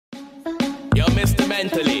Yo,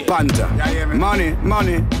 MrMentally. Panther. Money,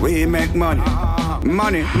 money, we make money.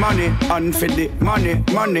 Money, money, unfitty. Money,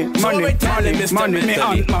 money, money, money, me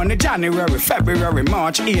on money. January, February,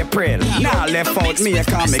 March, April. Now left out me, I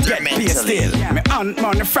call me get paid still. Me on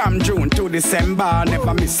money from June to December.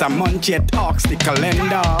 Never miss a month yet, ox the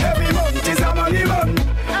calendar. Every month is a money month.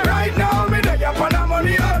 Right now, me day up on a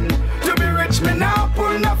money on. To be rich, me now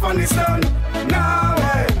pull enough on the sun. Now,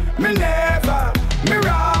 me never, me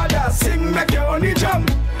rather sing, make you only jump.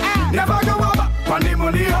 Never go up on the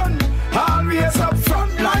money on. Always up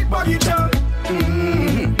front like buggy jump.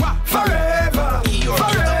 Forever,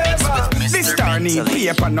 forever. This star need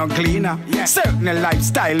paper no cleaner. Certain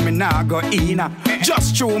lifestyle me nah go in.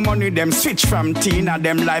 Just through money them switch from Tina.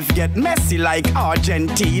 Them life get messy like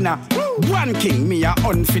Argentina. One king me a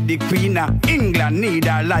unfit the queen. England need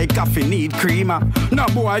her like coffee need creamer. No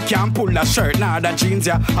boy can pull a shirt nah the jeans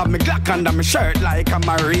ya. Have me Glock under my shirt like a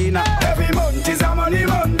marina. Every month is a money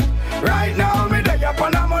month. Right now me day up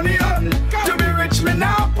on a money on. To be rich me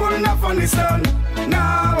now pull enough on the sun.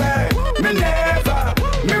 Now me never,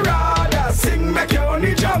 me rather sing make you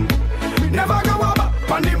only jump. Never go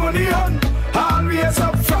up on the money on. Always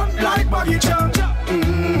up front like buggy jump.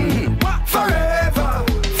 Forever,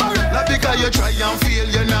 forever. Not because you try and fail,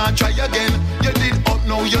 you not try again. You did up,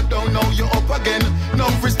 now you down, now you up again. No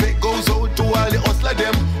respect goes out to all the hustler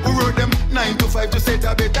them who wrote them 9 to 5 to set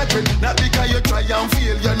a better trend. Not because you try and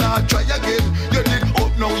fail, you not try again. You did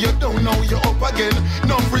up, now you down, now you up again.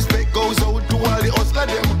 No respect goes out to all the hustler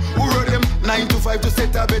them who wrote them 9 to 5 to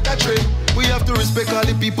set a better trend. We have to respect all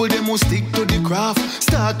the people them who stick to the craft.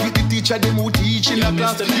 Start with the teacher them who teach in a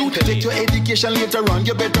class. You take your education later on,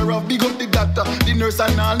 you better off. Big up the doctor, the nurse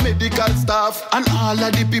and all medical staff. And all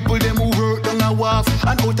of the people them who work on a wharf.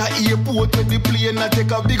 And out of airport with the plane and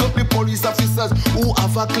take off. Big up the police officers who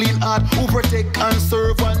have a clean heart, who protect and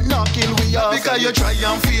serve and not kill we off. Because you try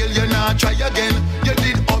and fail, you not try again. You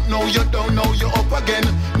did up, now you down, now you up again.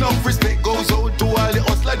 No respect goes out to all the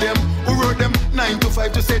hustler them who wrote them 9 to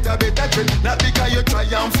 5 to set a better trend. Not because you try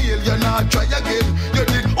and fail, you not try again. You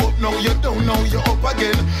did up, now you down, now you up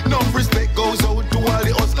again. No respect goes out to all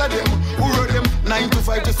the hustler them who wrote them 9 to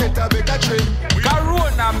 5 to set a better trend.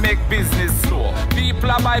 Corona make business slow. People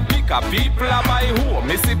are buy pickup, people are buy home.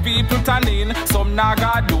 Me see people turn in, some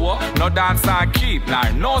naga do. No dance and keep, nah,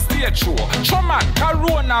 no stage show. Show man,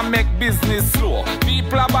 Corona make business slow.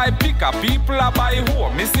 People are buy pickup, people are buy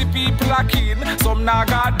home. Me see people are keen, some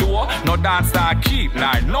naga do. No dance and keep,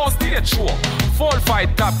 nah, no stage show. Full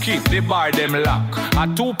fight top keep, the bar them lock. A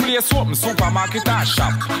 2 place open, supermarket and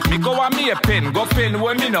shop. Me go and me a pen, go pen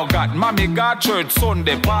where me no got. Mommy got church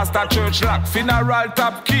Sunday, pastor church lock. Funeral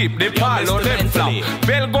top keep, the palo them flop.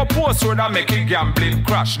 Bell go post road and make it gambling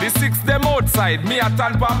crash. The 6 them outside, me a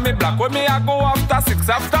tan pan me black. When me a go after 6,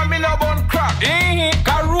 after me no bun crack.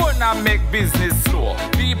 Corona make business slow.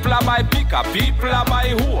 People a buy pickup, people a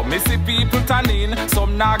buy home. Me see people turn in,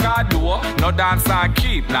 some naga do. No dance and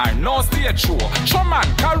keep, nah, no stage show. Show man,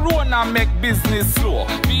 Corona make business slow.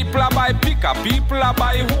 People a buy pickup, people a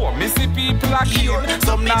buy home. Me see people a keen,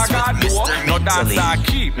 some naga do. No dance and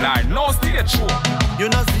keep, nah, no stage show. You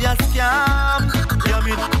know see a scam, damn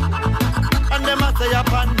it. And them a say a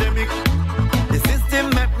pandemic. The system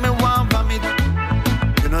make me want vomit.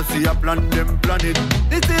 You know see a plan, them plan it.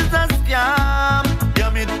 This is a scam,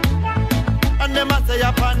 damn it. And them a say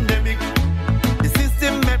a pandemic. The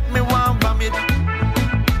system make me want vomit.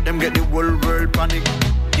 Them get the whole world panic.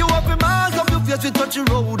 You have a mask of your face, we touch your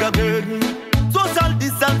road again. Social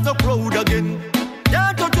distance so proud again.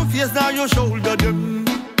 Can't touch your face, now your shoulder them.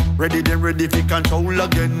 Ready then ready fi control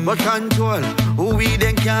again. But control, who we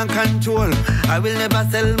then can't control. I will never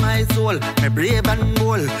sell my soul. Me brave and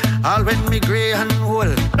bold, all when me grey and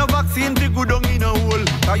whole. No vaccine fi good on in a hole.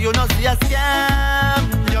 Cause you know see a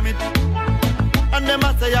scam, damn it. And them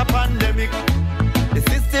a say a pandemic. The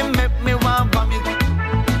system make me want vomit.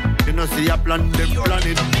 You know see a plan, them plan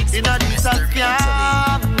it. In a this a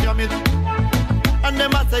scam, damn it. And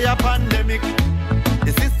them a say a pandemic.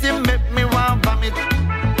 The system make me want vomit.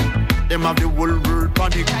 Them have the whole world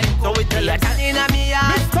panic. So we tell us in a me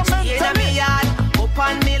yard, in a me yard. Up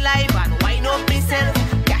on me life and wind up myself.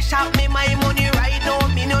 Cash out me my money right now.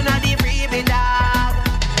 Me none of the freebie dog.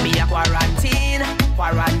 Me a quarantine.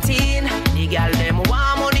 The girl them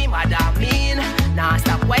want money, madam mean. Nah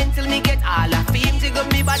stop wait till me get all the fame. Jiggle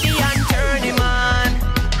me body and turn the man.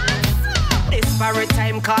 Disparate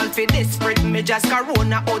time call for desperate. Me just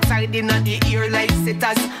Corona outside in the ear like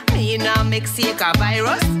sitters. Me nah make sick a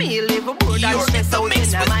virus. Me live a good and stress out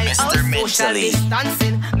in my house. Social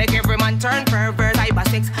distancing make every man turn pervert. Cyber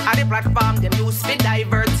sex at the platform them use for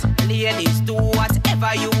divert. Ladies do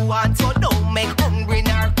whatever you want, so don't make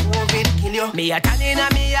Me a tan in a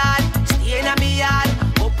me yard, stay in a me yard.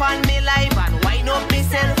 Up on me life and wind up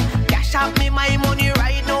myself. Cash up me my money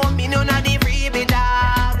right now. Me none of the freebie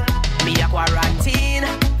dog. Me a quarantine.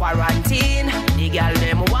 The girl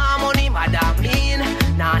them want money, madam mean.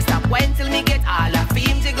 Now stop wait till me get all the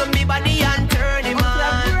fame. Jiggle me body and turn him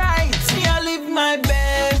on. Right, me a live my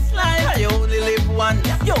best life. I only live one.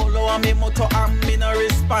 YOLO and me motto and me no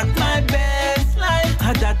respond. My best life.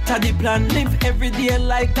 That the plan. Live every day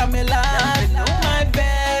like I'm alive. My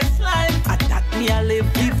best life. That me a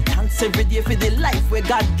live. Give thanks every day for the life where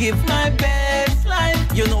God give. My best life.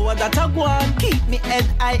 You know what that I want. Keep me head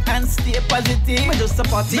high and stay positive. I just a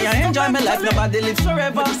party and enjoy my life. Nobody lives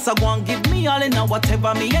forever. Just a go and give me all in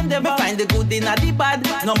whatever me endeavor. Find the good in the bad.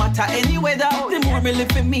 No matter any weather. The more me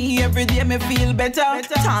live for me, every day me feel better.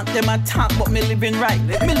 Talk them a talk, but me living right.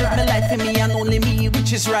 Me live my life for me and only me,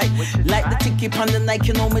 which is right. Like the ticket on the Nike,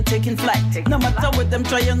 you know me taking flight. No matter what them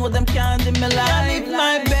try, you know them can't in my life. I live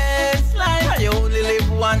my best life. I only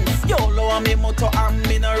live once. YOLO and me motto and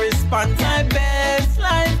me no response. My best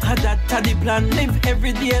life. That the plan. Live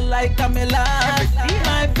every day like I'm alive.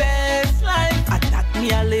 My best life. That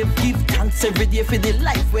me I live. Give thanks every day for the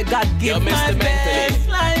life where God give. My best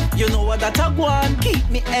life. You know what that I want. Keep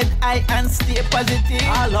me head high and stay positive.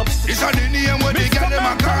 All up. It's a name where the girl them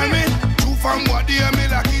a call me. True from what they me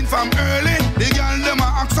locking from early. The girl them a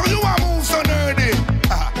ask so you a move so nerdy.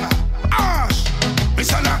 Ash,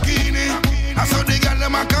 Mr. Lockeni. I saw the girl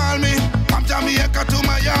them a call me. From Jamaica to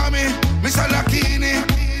Miami, Mr. Lockeni.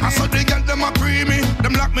 I saw the girl them a pre me.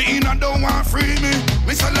 Them lock me in and don't want free me.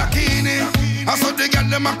 Mr. Lockeni. I saw the girl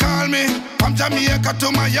them a call me. From Jamaica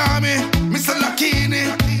to Miami, Mr. Lockeni.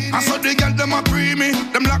 I saw the girl them a pre me.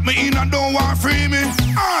 Them lock me in and don't want free me.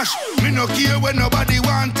 Ash, me no care when nobody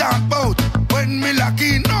want talk about. When me lock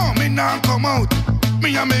in, no, me not come out.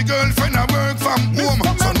 Me and my girlfriend a work from home.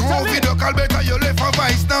 So no video call better you left a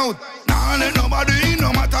voice note. Nah let nobody in,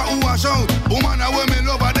 no matter who I shout. Woman a way me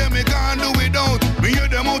love her, them me can't do without. Me hear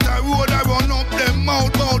them out the road, I run up them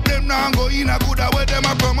mouth. Bout them now go in a good way them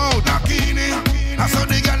a promote. Lockeni, I saw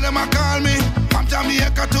the girl them a call me. From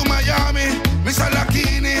Jamaica to Miami, Mr.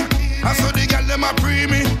 Lockeni. I saw the girl them a pre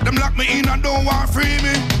me. Them lock me in and don't want free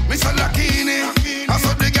me. Mr. Lockeni. I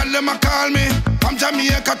saw the girl them a call me. From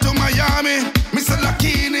Jamaica to Miami, Mr.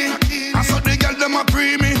 Lockeni. I saw the girl them a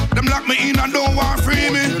pre me. Them lock me in and don't want free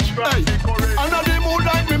me. Hey, another mood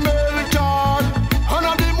like me melted.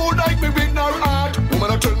 Another mood like me win her heart.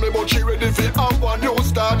 Woman a tell me but she ready for have one new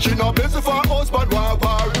start. She not busy for husband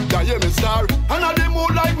war. Yeah, hear me star. Another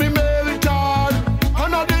mood like me melted.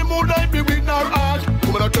 Another mood like me win her heart.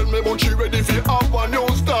 Woman a tell me but she ready for have one new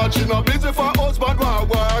start. She not busy for husband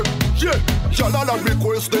war. Yeah, Shalala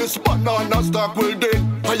request this banana stock will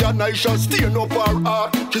then. I and I shall stain up her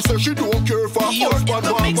heart. She says she don't care for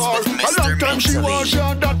husband war. A long time she was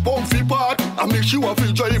on that bumpy part. I make she want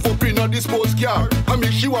to drive up in a disposed car. I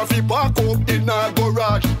make she want to park up in a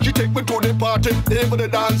garage. She take me to the party, even the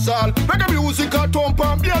dance hall. Make the music a thump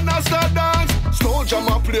and be a start dance. Slow jam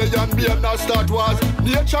a play and be a start was.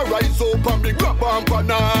 Nature rise up and me grab on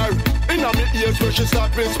panar. In a me ears where she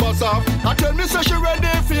start Christmas off. I tell me say she ready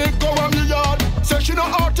for it go on the yard. Say she no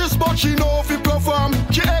artist but she know if it perform.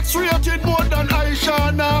 She X-rated more than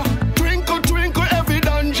Aishana. Twinkle twinkle every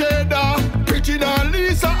than Jada. Pretty than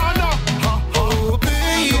Lisa Anna. Oh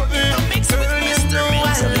baby, girl you know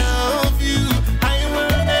I love you. I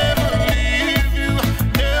will never leave you,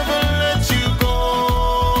 never let you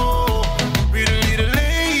go. Pretty little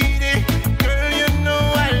lady, girl you know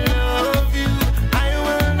I love you. I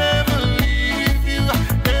will never leave you,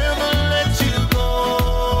 never let you go.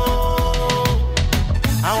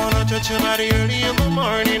 I wanna touch your body early in the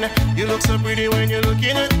morning. You look so pretty when you're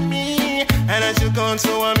looking at me. And as you're gone,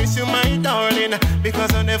 so I miss you, my darling.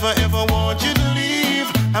 Because I never ever want you to leave.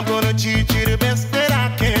 I'm gonna treat you the best that I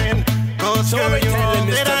can. Cause so girl, you're all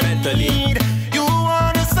that I need. You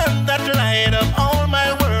are the sun that light up all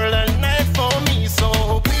my world and night for me.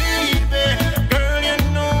 So baby, girl, you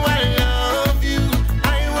know I love you.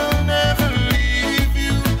 I will never leave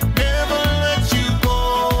you, never let you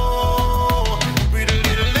go. Pretty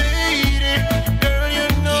little lady, girl, you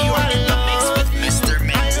know I love you.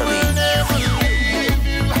 I will never leave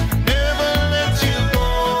you, never let you go.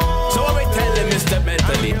 So I tell them, Mr.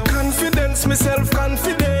 Mentally. Confidence, me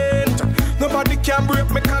self-confident. Nobody can break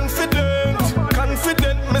me confident.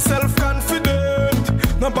 Confident, me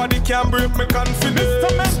self-confident. Nobody can break me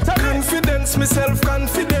confidence. Confidence, me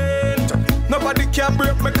self-confident. Nobody can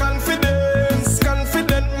break me confidence.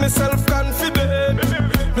 Confident, me self-confident.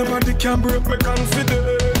 Nobody can break me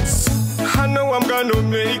confidence. I know I'm gonna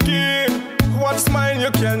make it. What's mine,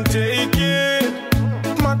 you can't take it.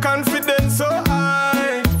 My confidence, oh.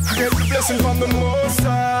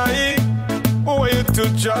 to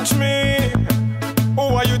judge me? Who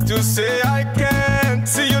are you to say I can't?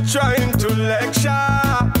 See you trying to lecture.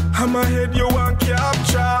 I'm ahead, you want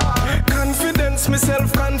capture. Confidence, me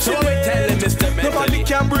self-confident. So we tell him, MrMentally. Nobody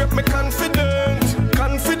can break me confident.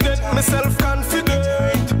 Confident, me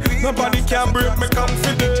self-confident. Nobody can break me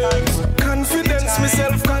confidence. Confidence, me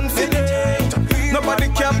self-confident. Nobody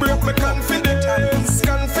can break me confidence.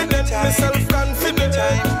 Confident, me self-confident.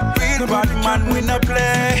 Nobody man win a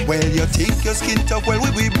play. Well, you think your skin tough, well,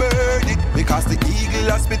 we burn it. Because the eagle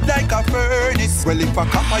has spit like a furnace. Well, if I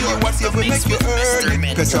come on you, what you will make you earn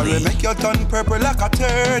it. Petrol will make you turn purple like a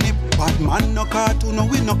turnip. Bad man no cartoon, no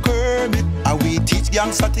we no Kermit. And we teach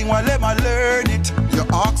gangsta thing while them a learn it. You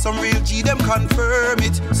ask some real G, them confirm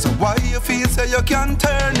it. So why you feel say you can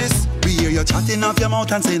turn this? We hear you chatting off your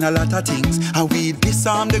mouth and saying a lot of things. And we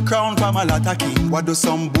disarm the crown from a lot of king. What do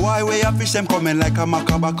some boy way a fish them coming like a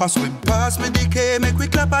Macka back a swim? Pass me the K, make we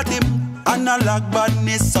clap at him. And a lag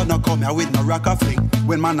badness, so no come here with no rock a fling.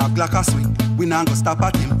 When man a glock a swing, we not go stop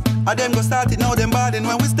at him. And them go start it, now them badding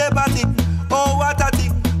when we step at it. Oh, what a thing.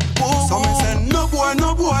 Some say no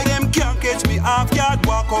boy, them can't catch me off guard.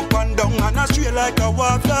 Walk up and down and a stray like a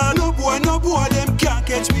waffle. No boy, them can't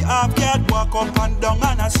catch me off guard. Walk up and down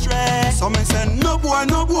and a stray. Some say no boy,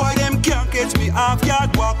 them can't catch me off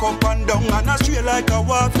guard. Walk up and down and a stray like a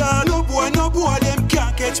waffle. No boy, them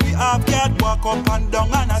can't catch me off guard. Walk up and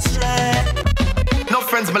down and a stray. No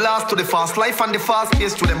friends me last to the fast life and the fast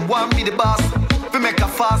pace to them want me the boss. We make a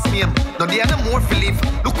fast name. Now they are no more for live.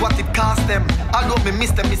 Look what it cost them. Although me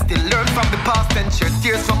miss them, me still learn from the past and share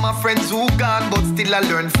tears from my friends who gone, but still I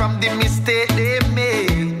learn from the mistake they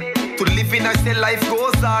made. To live in I say life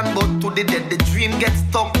goes on, but to the dead the dream gets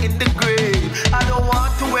stuck in the grave. I don't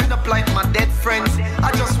want to end up like my dead friends.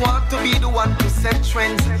 I just want to be the one to set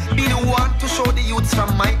trends, be the one to show the youths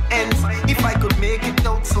from my ends. If I could make it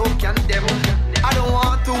out, so can them. I don't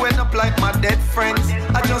want to end up like my dead friends.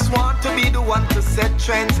 I just want to be the one to set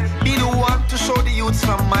trends, be the one to show the youths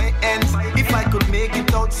from my ends. If I could make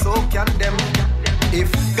it out, so can them. If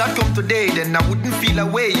God come today, then I wouldn't feel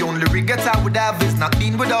away. Only regret I would have is not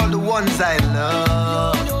being with all the ones I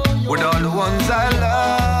love. With all the ones I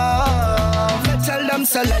love. Tell them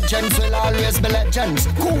so legends will always be legends.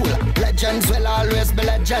 Cool, legends will always be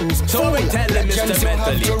legends. So we tell them, legends, you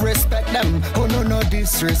have to respect them. Oh no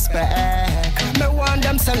disrespect. Me want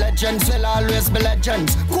them so legends will always be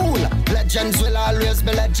legends. Cool, legends will always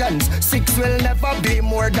be legends. 6 will never be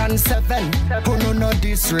more than 7. Oh no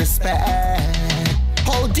disrespect.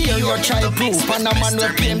 How dare you try proof and a man will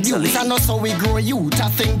claim youth. And also we grow youth. I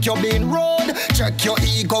think you're being rude. Check your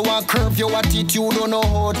ego and curve your attitude. Don't know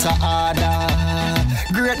how to order.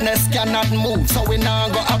 Greatness cannot move, so we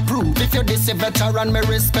not go approve. If you this a veteran, me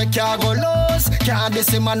respect you go lose. Can't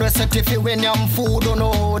this a man we set if you win your food. Don't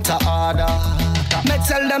know how to order. Me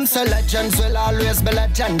tell them so legends will always be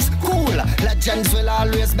legends. Cool, legends will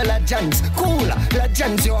always be legends. Cool,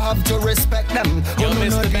 legends you have to respect them. Yo,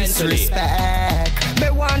 no disrespect. Me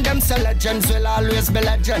want them so legends will always be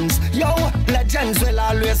legends. Yo, legends will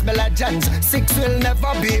always be legends. 6 will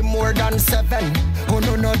never be more than 7. Oh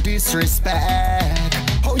no disrespect.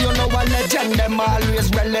 Oh, you know a legend, them always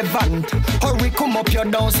relevant. Hurry, come up, you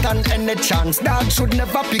don't stand any chance. Dog should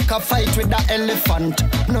never pick a fight with the elephant.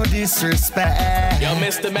 No disrespect. Yo,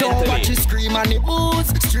 MrMentally. Don't watch you scream on the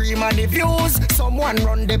booze, stream on the views. Someone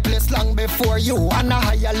run the place long before you. On a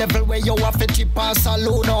higher level where you have to chip and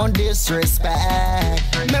salute on disrespect.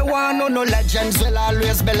 Me want no legends will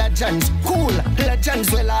always be legends. Cool,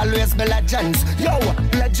 legends will always be legends. Yo,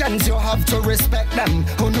 legends you have to respect them.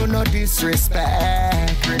 Oh no disrespect.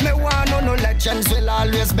 Me want no legends will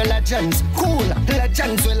always be legends. Cool,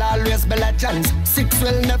 legends will always be legends. 6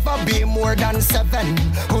 will never be more than 7.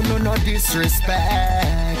 Oh no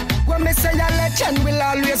disrespect. When me say a legend will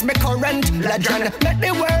always be current. Legend, make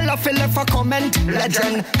the world a feel for comment.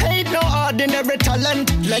 Legend, ain't no ordinary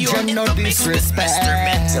talent. Legend, no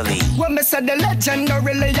disrespect. When me say the legend, no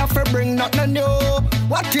really have to bring nothing new.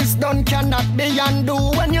 What is done cannot be undo.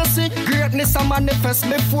 When you see greatness a manifest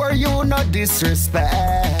before you, no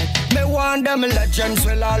disrespect. Me want them legends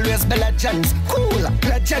will always be legends. Cool,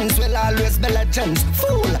 legends will always be legends.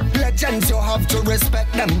 Fool, legends you have to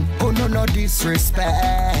respect them. Oh no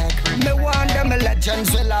disrespect. Me want them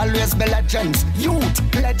legends will always be legends.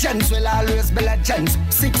 Youth, legends will always be legends.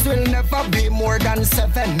 6 will never be more than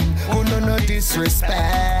 7. Oh no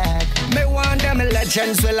disrespect. Me want them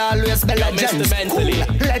legends will always be legends. Cool,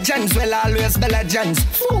 legends will always be legends.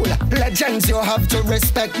 Fool, legends you have to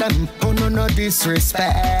respect them. Oh no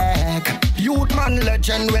disrespect. Youth man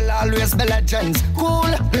legend will always be legends. Cool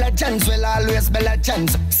legends will always be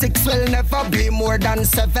legends. 6 will never be more than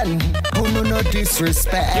 7. Who no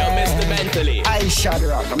disrespect. Yo, MrMentally.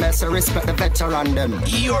 Ishadrock, I say respect the veteran them.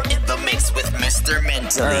 You're in the mix with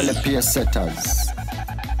MrMentally. Early peer setters.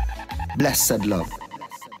 Blessed love.